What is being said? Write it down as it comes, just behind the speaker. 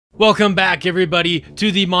Welcome back, everybody,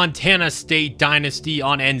 to the Montana State Dynasty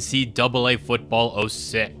on NCAA Football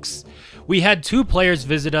 06. We had two players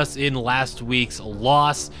visit us in last week's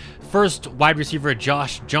loss. First, wide receiver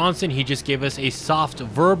Josh Johnson, he just gave us a soft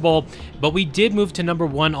verbal, but we did move to number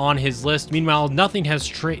one on his list. Meanwhile, nothing has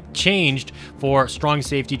changed for strong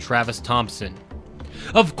safety Travis Thompson.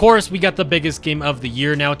 Of course, we got the biggest game of the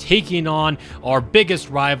year now, taking on our biggest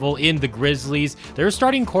rival in the Grizzlies. Their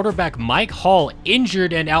starting quarterback, Mike Hall,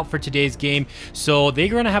 injured and out for today's game, so they're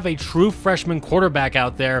going to have a true freshman quarterback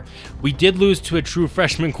out there. We did lose to a true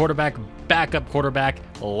freshman quarterback, backup quarterback,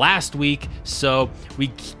 last week, so we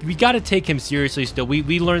got to take him seriously still.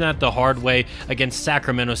 We learned that the hard way against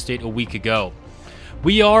Sacramento State a week ago.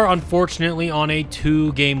 We are unfortunately on a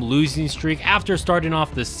two-game losing streak after starting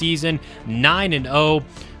off the season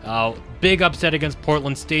 9-0. Big upset against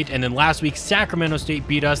Portland State, and then last week Sacramento State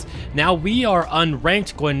beat us. Now we are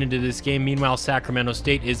unranked going into this game. Meanwhile, Sacramento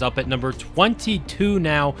State is up at number 22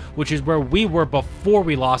 now, which is where we were before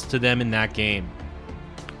we lost to them in that game.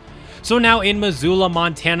 So now in Missoula,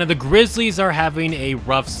 Montana, the Grizzlies are having a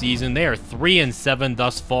rough season. They are 3-7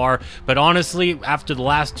 thus far, but honestly, after the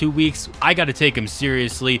last 2 weeks, I got to take them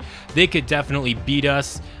seriously. They could definitely beat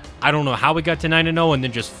us. I don't know how we got to 9-0 and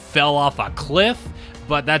then just fell off a cliff,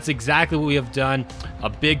 but that's exactly what we have done. A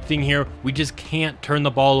big thing here, we just can't turn the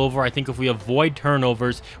ball over. I think if we avoid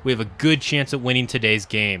turnovers, we have a good chance at winning today's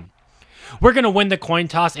game. We're going to win the coin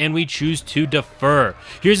toss, and we choose to defer.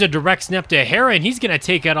 Here's a direct snap to Hera, and he's going to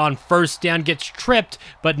take it on first down, gets tripped,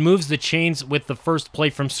 but moves the chains with the first play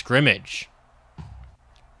from scrimmage.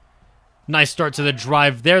 Nice start to the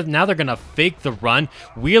drive there. Now they're going to fake the run.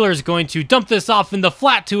 Wheeler's going to dump this off in the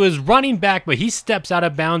flat to his running back, but he steps out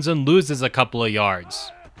of bounds and loses a couple of yards.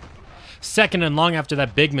 Second and long after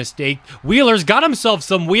that big mistake. Wheeler's got himself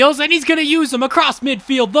some wheels, and he's going to use them across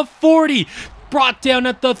midfield. The 40. Brought down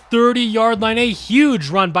at the 30-yard line. A huge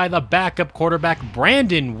run by the backup quarterback,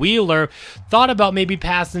 Brandon Wheeler. Thought about maybe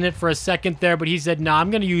passing it for a second there, but he said, nah,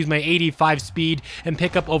 I'm going to use my 85 speed and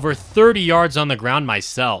pick up over 30 yards on the ground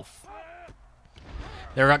myself.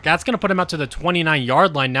 That's going to put him out to the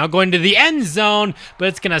 29-yard line now, going to the end zone, but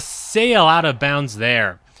it's going to sail out of bounds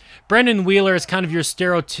there. Brandon Wheeler is kind of your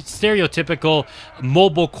stereotypical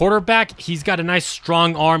mobile quarterback. He's got a nice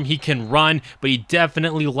strong arm. He can run, but he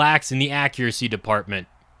definitely lacks in the accuracy department.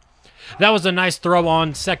 That was a nice throw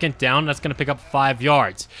on second down. That's going to pick up 5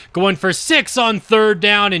 yards. Going for 6 on third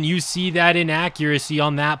down, and you see that inaccuracy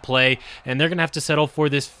on that play, and they're going to have to settle for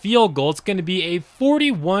this field goal. It's going to be a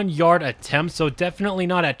 41-yard attempt, so definitely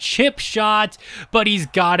not a chip shot, but he's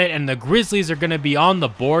got it, and the Grizzlies are going to be on the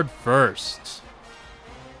board first.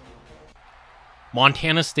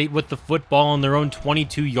 Montana State with the football on their own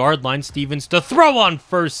 22-yard line. Stevens to throw on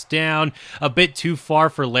first down. A bit too far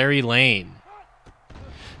for Larry Lane.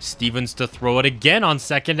 Stevens to throw it again on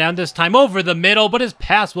second down, this time over the middle, but his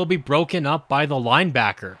pass will be broken up by the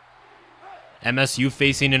linebacker. MSU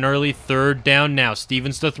facing an early third down now.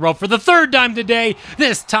 Stevens to throw for the third time today.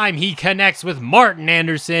 This time he connects with Martin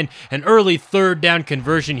Anderson. An early third down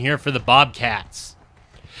conversion here for the Bobcats.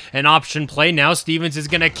 An option play now. Stevens is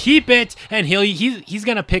going to keep it, and he's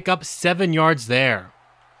going to pick up 7 yards there.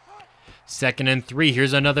 2nd and 3.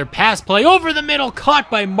 Here's another pass play over the middle,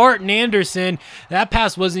 caught by Martin Anderson. That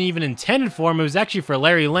pass wasn't even intended for him. It was actually for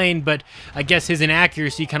Larry Lane, but I guess his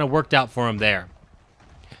inaccuracy kind of worked out for him there.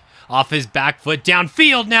 Off his back foot,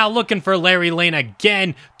 downfield now, looking for Larry Lane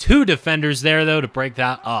again. 2 defenders there, though, to break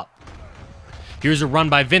that up. Here's a run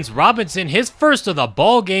by Vince Robinson, his first of the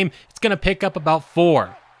ball game. It's going to pick up about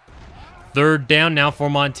 4. Third down now for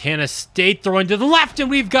Montana State, throwing to the left, and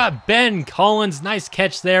we've got Ben Collins. Nice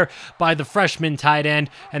catch there by the freshman tight end,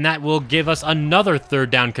 and that will give us another third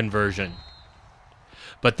down conversion.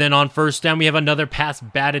 But then on first down, we have another pass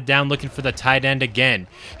batted down, looking for the tight end again.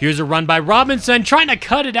 Here's a run by Robinson, trying to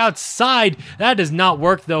cut it outside. That does not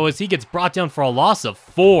work, though, as he gets brought down for a loss of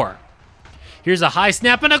 4. Here's a high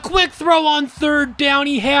snap and a quick throw on third down.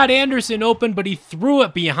 He had Anderson open, but he threw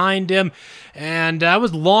it behind him. And that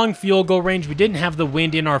was long field goal range. We didn't have the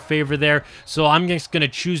wind in our favor there, so I'm just going to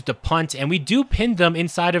choose to punt. And we do pin them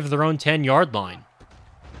inside of their own 10-yard line.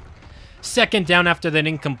 2nd down after that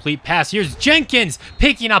incomplete pass. Here's Jenkins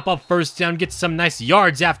picking up a first down. Gets some nice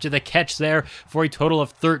yards after the catch there for a total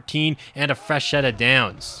of 13 and a fresh set of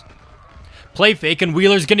downs. Play fake, and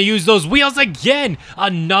Wheeler's going to use those wheels again.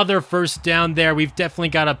 Another first down there. We've definitely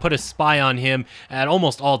got to put a spy on him at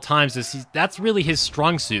almost all times. That's really his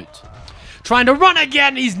strong suit. Trying to run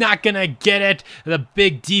again. He's not going to get it. The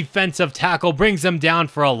big defensive tackle brings him down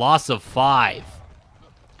for a loss of 5.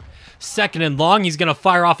 Second and long, he's going to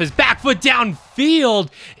fire off his back foot downfield,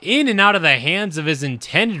 in and out of the hands of his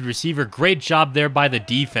intended receiver. Great job there by the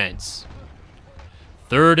defense.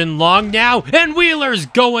 Third and long now, and Wheeler's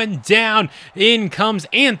going down. In comes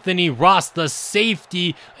Anthony Ross, the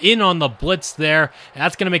safety, in on the blitz there.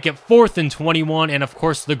 That's going to make it 4th and 21, and of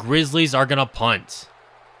course the Grizzlies are going to punt.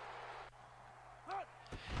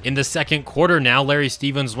 In the second quarter now, Larry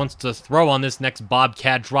Stevens wants to throw on this next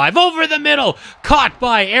Bobcat drive. Over the middle, caught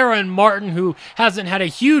by Aaron Martin, who hasn't had a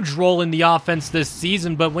huge role in the offense this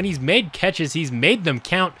season, but when he's made catches, he's made them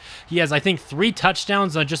count. He has, I think, 3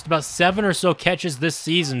 touchdowns on just about 7 or so catches this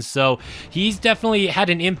season, so he's definitely had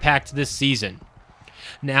an impact this season.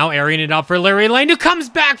 Now airing it out for Larry Lane, who comes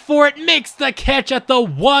back for it, makes the catch at the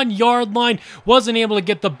 1-yard line. Wasn't able to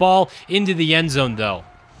get the ball into the end zone, though.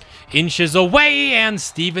 Inches away, and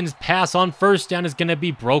Stevens' pass on first down is going to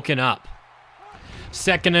be broken up.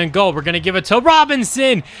 Second and goal, we're going to give it to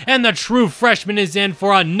Robinson, and the true freshman is in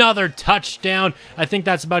for another touchdown. I think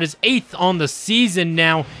that's about his 8th on the season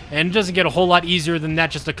now, and it doesn't get a whole lot easier than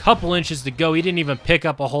that. Just a couple inches to go. He didn't even pick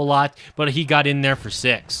up a whole lot, but he got in there for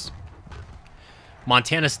 6.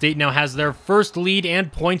 Montana State now has their first lead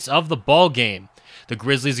and points of the ball game. The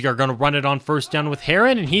Grizzlies are going to run it on first down with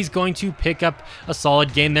Heron, and he's going to pick up a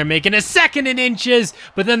solid gain. They're making a 2nd and inches,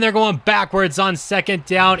 but then they're going backwards on 2nd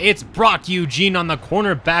down. It's Brock Eugene on the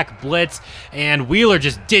cornerback blitz, and Wheeler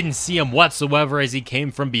just didn't see him whatsoever as he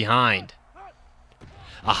came from behind.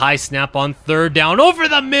 A high snap on 3rd down, over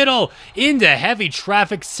the middle, into heavy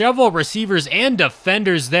traffic. Several receivers and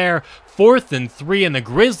defenders there. 4th and 3, and the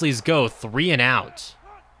Grizzlies go 3 and out.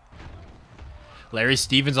 Larry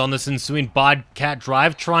Stevens on this ensuing Bobcat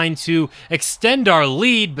drive trying to extend our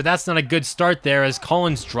lead, but that's not a good start there as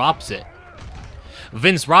Collins drops it.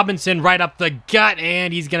 Vince Robinson right up the gut,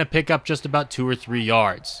 and he's going to pick up just about 2 or 3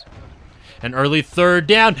 yards. An early 3rd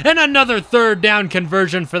down, and another 3rd down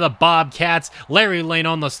conversion for the Bobcats. Larry Lane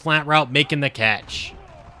on the slant route making the catch.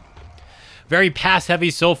 Very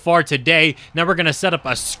pass-heavy so far today. Now we're going to set up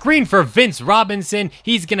a screen for Vince Robinson.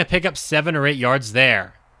 He's going to pick up 7 or 8 yards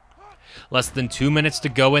there. Less than 2 minutes to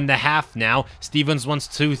go in the half now. Stevens wants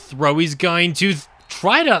to throw. He's going to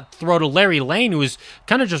try to throw to Larry Lane, who was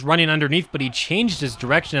kind of just running underneath, but he changed his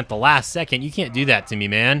direction at the last second. You can't do that to me,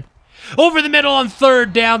 man. Over the middle on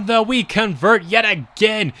 3rd down, though, we convert yet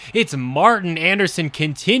again. It's Martin Anderson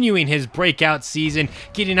continuing his breakout season,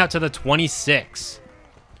 getting out to the 26.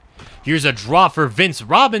 Here's a draw for Vince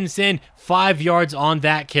Robinson, 5 yards on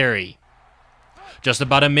that carry. Just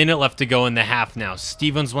about a minute left to go in the half now.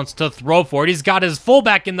 Stevens wants to throw for it. He's got his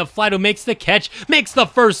fullback in the flat who makes the catch, makes the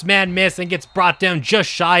first man miss, and gets brought down just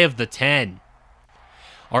shy of the 10.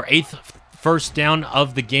 Our 8th first down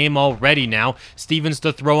of the game already now. Stevens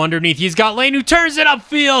to throw underneath. He's got Lane who turns it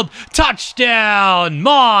upfield. Touchdown,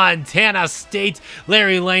 Montana State.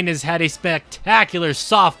 Larry Lane has had a spectacular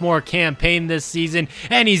sophomore campaign this season,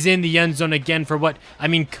 and he's in the end zone again for what, I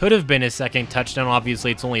mean, could have been his 2nd touchdown. Obviously,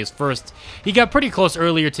 it's only his 1st. He got pretty close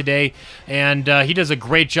earlier today, and he does a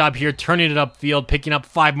great job here turning it upfield, picking up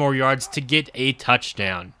 5 more yards to get a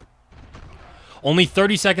touchdown. Only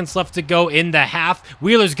 30 seconds left to go in the half.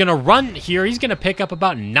 Wheeler's going to run here. He's going to pick up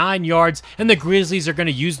about 9 yards, and the Grizzlies are going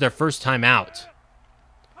to use their first time out.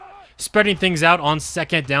 Spreading things out on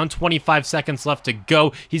 2nd down, 25 seconds left to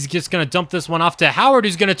go. He's just going to dump this one off to Howard,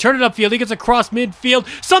 who's going to turn it upfield. He gets across midfield.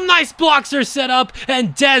 Some nice blocks are set up,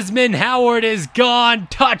 and Desmond Howard is gone.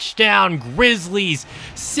 Touchdown, Grizzlies.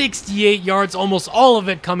 68 yards, almost all of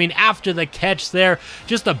it coming after the catch there.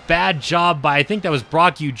 Just a bad job by, I think that was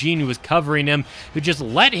Brock Eugene who was covering him, who just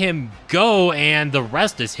let him go, and the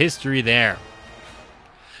rest is history there.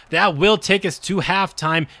 That will take us to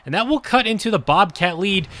halftime, and that will cut into the Bobcat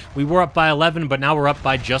lead. We were up by 11, but now we're up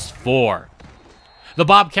by just 4. The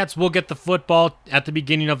Bobcats will get the football at the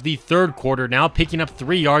beginning of the 3rd quarter now, picking up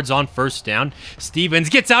 3 yards on first down. Stevens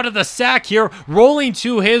gets out of the sack here, rolling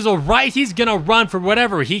to his right. He's going to run for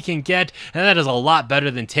whatever he can get, and that is a lot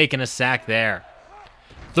better than taking a sack there.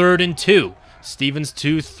 3rd and 2. Stevens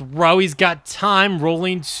to throw. He's got time,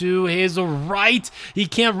 rolling to his right. He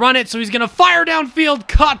can't run it, so he's going to fire downfield.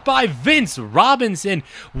 Caught by Vince Robinson.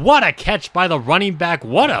 What a catch by the running back.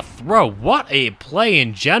 What a throw. What a play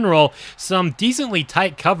in general. Some decently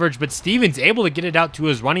tight coverage, but Stevens able to get it out to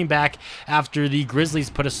his running back after the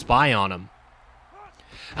Grizzlies put a spy on him.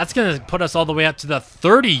 That's going to put us all the way up to the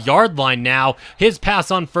 30-yard line now. His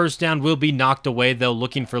pass on first down will be knocked away, though,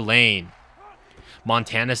 looking for Lane.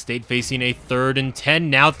 Montana State facing a 3rd and 10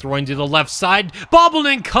 now, throwing to the left side. Bobbled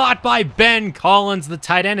and caught by Ben Collins. The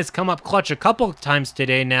tight end has come up clutch a couple of times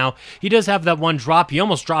today now. He does have that one drop. He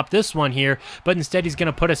almost dropped this one here, but instead he's going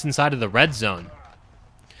to put us inside of the red zone.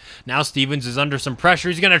 Now Stevens is under some pressure.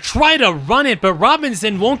 He's going to try to run it, but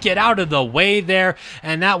Robinson won't get out of the way there,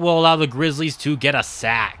 and that will allow the Grizzlies to get a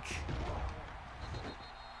sack.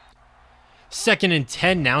 2nd and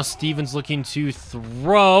 10 now. Stevens looking to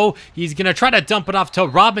throw. He's going to try to dump it off to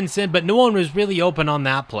Robinson, but no one was really open on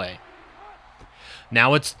that play.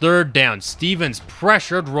 Now it's 3rd down. Stevens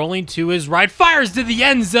pressured, rolling to his right, fires to the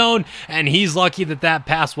end zone, and he's lucky that that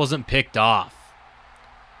pass wasn't picked off.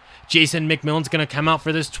 Jason McMillan's going to come out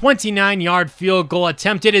for this 29-yard field goal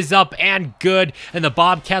attempt. It is up and good, and the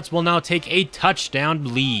Bobcats will now take a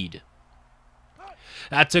touchdown lead.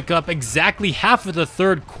 That took up exactly half of the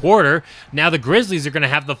 3rd quarter. Now the Grizzlies are going to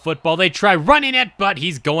have the football. They try running it, but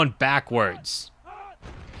he's going backwards.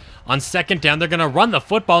 On 2nd down, they're going to run the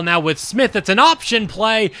football now with Smith. It's an option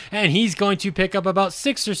play, and he's going to pick up about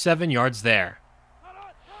 6 or 7 yards there.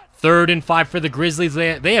 3rd and 5 for the Grizzlies.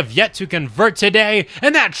 They have yet to convert today,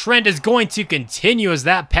 and that trend is going to continue as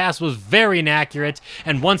that pass was very inaccurate.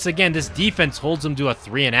 And once again, this defense holds them to a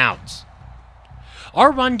 3-and-out.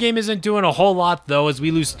 Our run game isn't doing a whole lot, though, as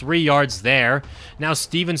we lose 3 yards there. Now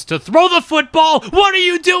Stevens to throw the football. What are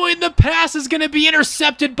you doing? The pass is going to be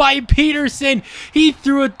intercepted by Peterson. He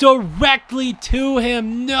threw it directly to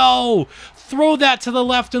him. No. Throw that to the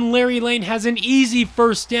left, and Larry Lane has an easy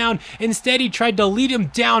 1st down. Instead, he tried to lead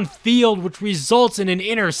him downfield, which results in an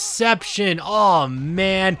interception. Oh,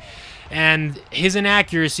 man. And his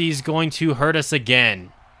inaccuracy is going to hurt us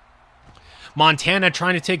again. Montana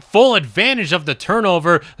trying to take full advantage of the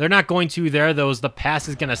turnover. They're not going to there, though, as the pass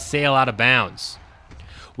is going to sail out of bounds.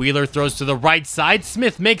 Wheeler throws to the right side.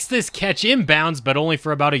 Smith makes this catch inbounds, but only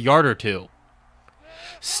for about a yard or two.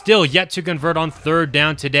 Still yet to convert on 3rd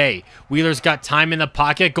down today. Wheeler's got time in the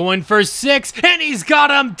pocket, going for 6, and he's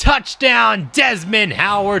got him. Touchdown, Desmond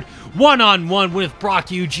Howard. One-on-one with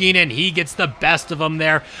Brock Eugene, and he gets the best of him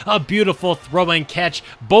there. A beautiful throw and catch.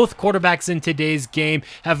 Both quarterbacks in today's game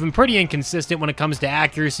have been pretty inconsistent when it comes to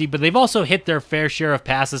accuracy, but they've also hit their fair share of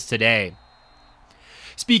passes today.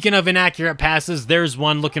 Speaking of inaccurate passes, there's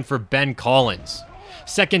one looking for Ben Collins.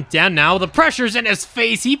 2nd down now. The pressure's in his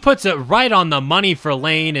face. He puts it right on the money for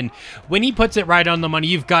Lane, and when he puts it right on the money,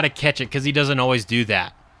 you've got to catch it because he doesn't always do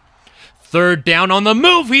that. 3rd down on the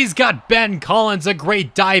move. He's got Ben Collins. A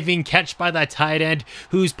great diving catch by that tight end,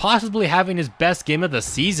 who's possibly having his best game of the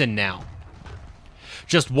season now.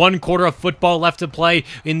 Just 1 quarter of football left to play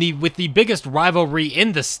with the biggest rivalry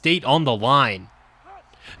in the state on the line.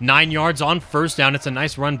 9 yards on 1st down. It's a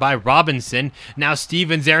nice run by Robinson. Now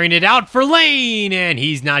Stevens airing it out for Lane, and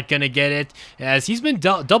he's not going to get it as he's been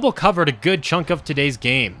double covered a good chunk of today's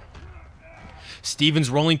game. Stevens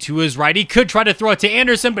rolling to his right. He could try to throw it to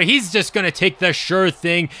Anderson, but he's just going to take the sure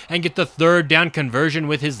thing and get the 3rd down conversion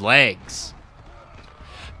with his legs.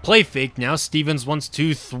 Play fake now. Stevens wants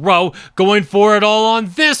to throw. Going for it all on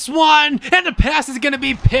this one. And the pass is going to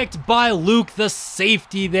be picked by Luke, the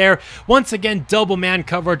safety there. Once again, double man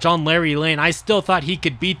coverage on Larry Lane. I still thought he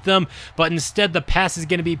could beat them, but instead the pass is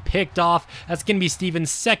going to be picked off. That's going to be Stevens'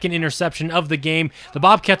 2nd interception of the game. The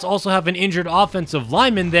Bobcats also have an injured offensive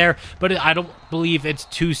lineman there, but I don't believe it's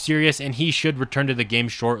too serious, and he should return to the game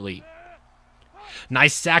shortly.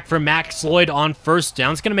 Nice sack for Max Lloyd on 1st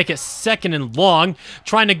down. It's going to make it 2nd and long.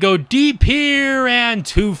 Trying to go deep here and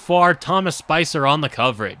too far. Thomas Spicer on the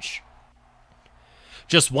coverage.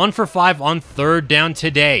 Just 1 for 5 on 3rd down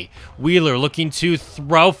today. Wheeler looking to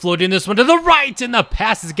throw, floating this one to the right, and the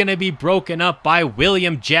pass is going to be broken up by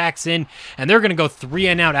William Jackson, and they're going to go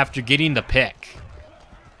 3-and-out after getting the pick.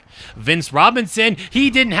 Vince Robinson, he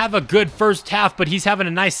didn't have a good 1st half, but he's having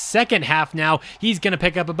a nice 2nd half now. He's going to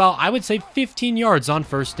pick up about, I would say, 15 yards on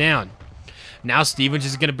 1st down. Now Stevens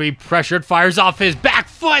is going to be pressured, fires off his back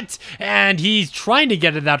foot, and he's trying to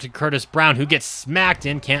get it out to Curtis Brown, who gets smacked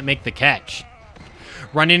and can't make the catch.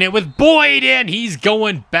 Running it with Boyd, and he's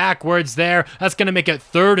going backwards there. That's going to make it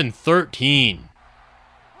 3rd and 13.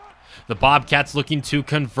 The Bobcats looking to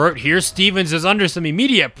convert here. Stevens is under some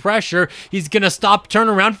immediate pressure. He's going to stop, turn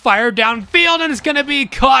around, fire downfield, and it's going to be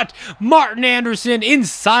caught. Martin Anderson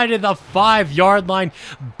inside of the 5-yard line.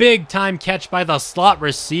 Big time catch by the slot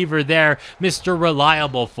receiver there. Mr.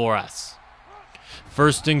 Reliable for us.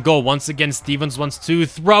 1st and goal. Once again, Stevens wants to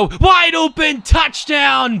throw. Wide open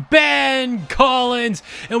touchdown, Ben Collins.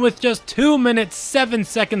 And with just 2 minutes, 7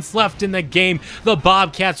 seconds left in the game, the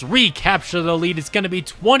Bobcats recapture the lead. It's going to be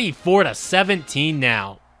 24-17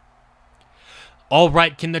 now. All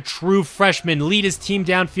right, can the true freshman lead his team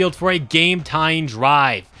downfield for a game-tying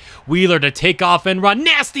drive? Wheeler to take off and run.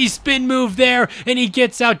 Nasty spin move there, and he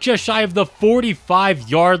gets out just shy of the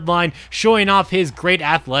 45-yard line, showing off his great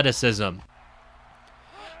athleticism.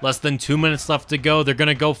 Less than 2 minutes left to go. They're going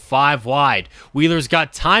to go 5 wide. Wheeler's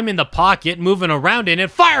got time in the pocket, moving around in it,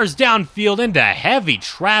 fires downfield into heavy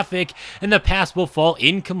traffic, and the pass will fall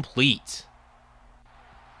incomplete.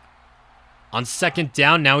 On second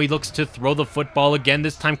down, now he looks to throw the football again,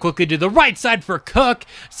 this time quickly to the right side for Cook.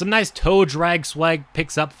 Some nice toe drag swag,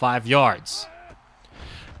 picks up 5 yards.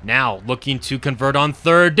 Now, looking to convert on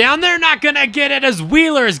third down. They're not going to get it as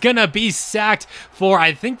Wheeler is going to be sacked for,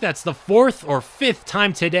 I think that's the 4th or 5th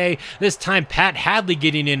time today. This time, Pat Hadley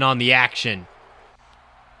getting in on the action.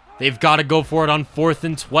 They've got to go for it on 4th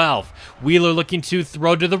and 12. Wheeler looking to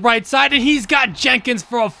throw to the right side, and he's got Jenkins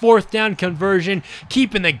for a 4th down conversion,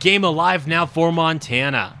 keeping the game alive now for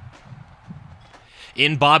Montana.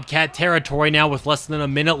 In Bobcat territory now with less than a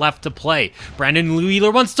minute left to play. Brandon Wheeler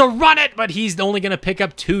wants to run it, but he's only going to pick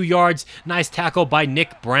up 2 yards. Nice tackle by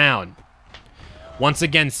Nick Brown. Once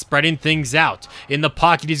again, spreading things out. In the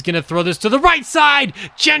pocket, he's going to throw this to the right side.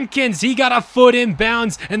 Jenkins, he got a foot in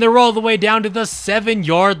bounds, and they're all the way down to the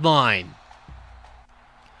 7-yard line.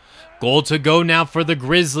 Goal to go now for the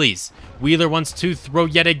Grizzlies. Wheeler wants to throw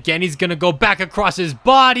yet again. He's going to go back across his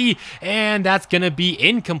body, and that's going to be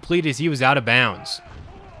incomplete as he was out of bounds.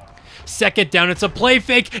 Second down, it's a play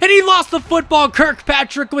fake, and he lost the football.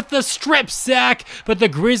 Kirkpatrick with the strip sack, but the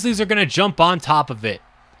Grizzlies are going to jump on top of it.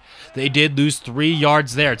 They did lose 3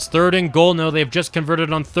 yards there. It's 3rd and goal. No, they've just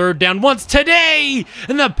converted on 3rd down once today,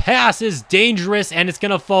 and the pass is dangerous, and it's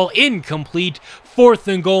going to fall incomplete. 4th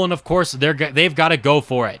and goal, and of course, they've got to go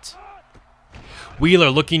for it.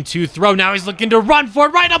 Wheeler looking to throw. Now he's looking to run for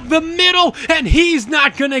it right up the middle, and he's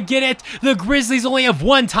not going to get it. The Grizzlies only have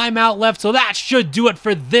 1 timeout left, so that should do it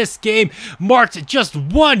for this game. Marked just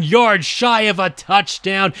 1 yard shy of a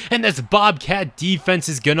touchdown, and this Bobcat defense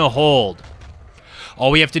is going to hold. All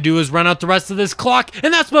we have to do is run out the rest of this clock,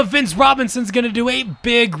 and that's what Vince Robinson's going to do. A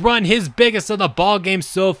big run, his biggest of the ball game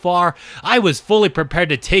so far. I was fully prepared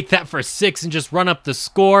to take that for 6 and just run up the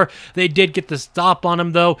score. They did get the stop on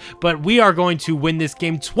him, though, but we are going to win this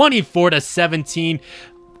game 24-17.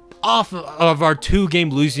 Off of our 2-game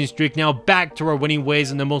losing streak, now back to our winning ways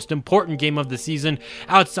in the most important game of the season,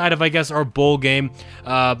 outside of, I guess, our bowl game,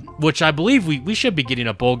 which I believe we should be getting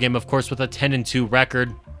a bowl game, of course, with a 10-2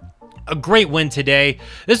 record. A great win today.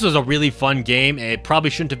 This was a really fun game. It probably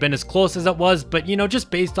shouldn't have been as close as it was, but, you know, just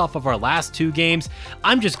based off of our last 2 games,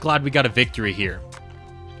 I'm just glad we got a victory here.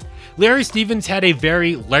 Larry Stevens had a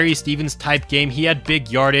very Larry Stevens type game. He had big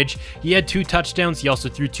yardage. He had 2 touchdowns. He also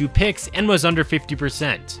threw 2 picks and was under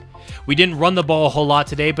 50%. We didn't run the ball a whole lot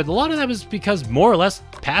today, but a lot of that was because more or less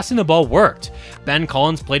passing the ball worked. Ben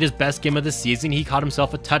Collins played his best game of the season. He caught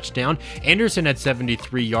himself a touchdown. Anderson had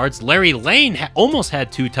 73 yards. Larry Lane almost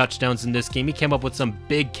had 2 touchdowns in this game. He came up with some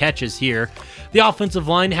big catches here. The offensive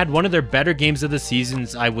line had one of their better games of the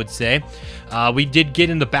seasons, I would say. We did get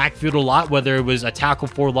in the backfield a lot, whether it was a tackle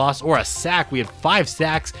for loss or a sack. We had 5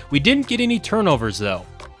 sacks. We didn't get any turnovers, though.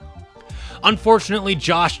 Unfortunately,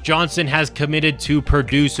 Josh Johnson has committed to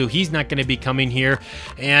Purdue, so he's not going to be coming here.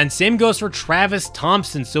 And same goes for Travis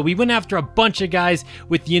Thompson. So we went after a bunch of guys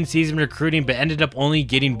with the in-season recruiting, but ended up only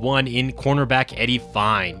getting one in cornerback Eddie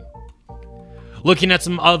Fine. Looking at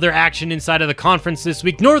some other action inside of the conference this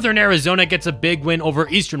week, Northern Arizona gets a big win over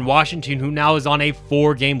Eastern Washington, who now is on a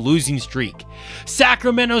 4-game losing streak.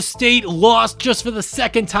 Sacramento State lost just for the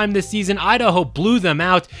 2nd time this season. Idaho blew them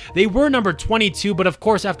out. They were number 22, but of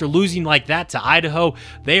course, after losing like that to Idaho,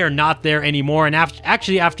 they are not there anymore. And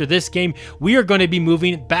actually, after this game, we are going to be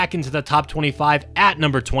moving back into the top 25 at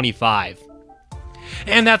number 25.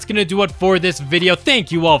 And that's going to do it for this video.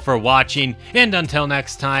 Thank you all for watching, and until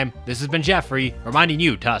next time, this has been Jeffrey, reminding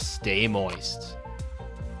you to stay moist.